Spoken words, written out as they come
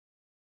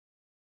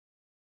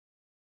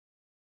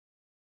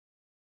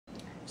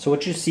So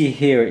what you see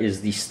here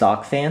is the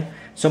stock fan.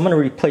 So I'm going to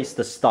replace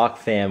the stock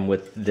fan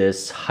with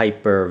this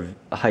Hyper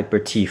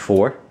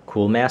T4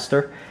 Cool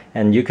Master.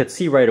 And you could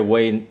see right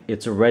away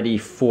it's already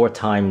 4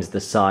 times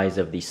the size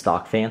of the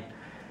stock fan.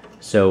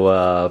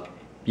 So,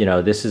 you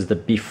know, this is the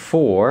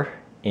before,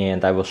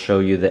 and I will show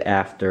you the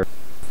after.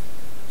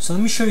 So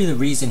let me show you the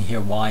reason here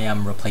why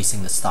I'm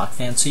replacing the stock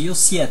fan. So you'll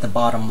see at the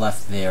bottom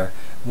left there,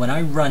 when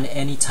I run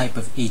any type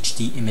of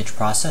HD image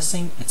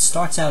processing, it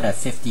starts out at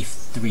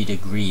 53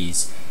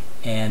 degrees.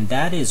 And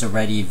that is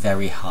already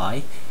very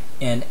high.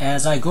 And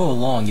as I go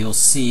along, you'll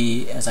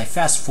see, as I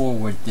fast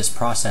forward this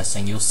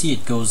processing, you'll see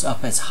it goes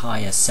up as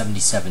high as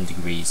 77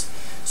 degrees.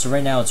 So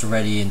right now it's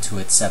already into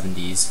its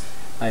 70s.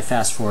 I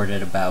fast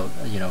forwarded about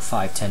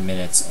 5-10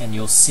 minutes, and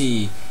you'll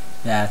see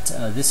that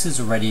this is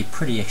already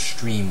pretty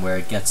extreme where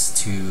it gets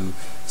to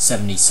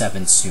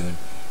 77 soon.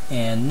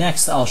 And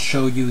next I'll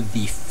show you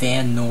the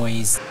fan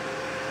noise.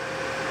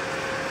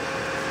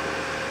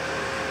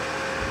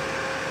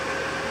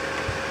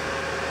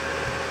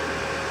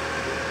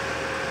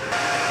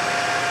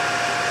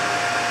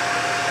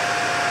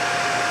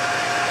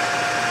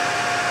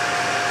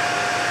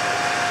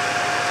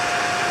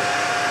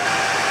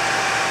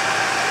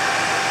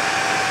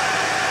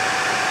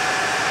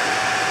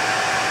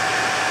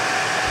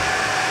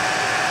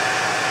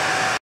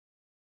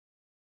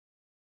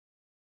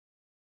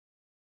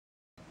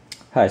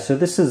 Hi, so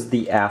this is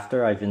the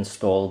after I've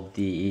installed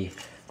the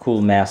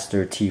Cool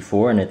Master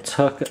T4, and it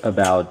took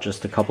about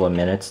just a couple of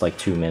minutes, like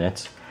 2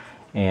 minutes.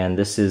 And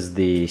this is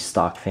the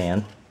stock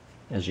fan,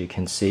 as you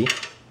can see.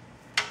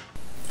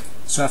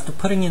 So after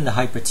putting in the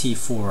Hyper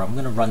T4, I'm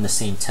going to run the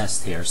same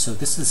test here. So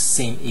this is the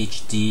same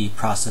HD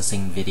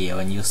processing video,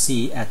 and you'll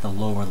see at the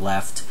lower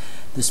left,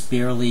 this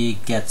barely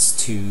gets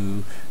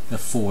to the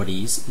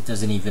 40s. It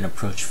doesn't even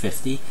approach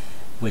 50,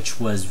 which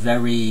was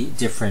very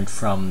different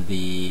from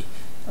the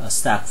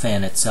stock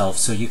fan itself.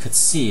 So you could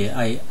see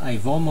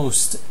I've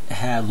almost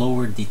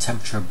lowered the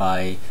temperature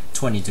by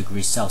 20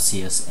 degrees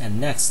Celsius,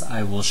 and next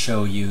I will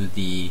show you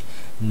the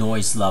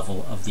noise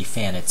level of the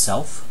fan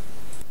itself.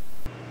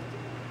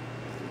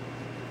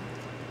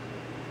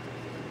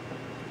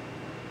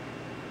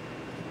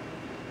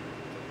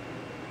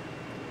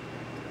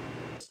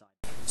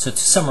 So to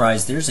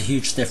summarize, there's a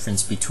huge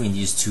difference between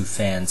these two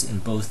fans in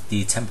both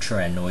the temperature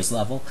and noise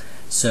level.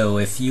 So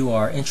if you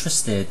are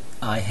interested,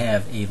 I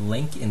have a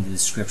link in the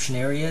description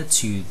area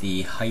to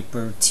the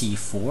Hyper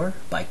T4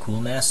 by Cool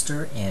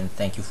Master, and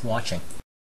thank you for watching.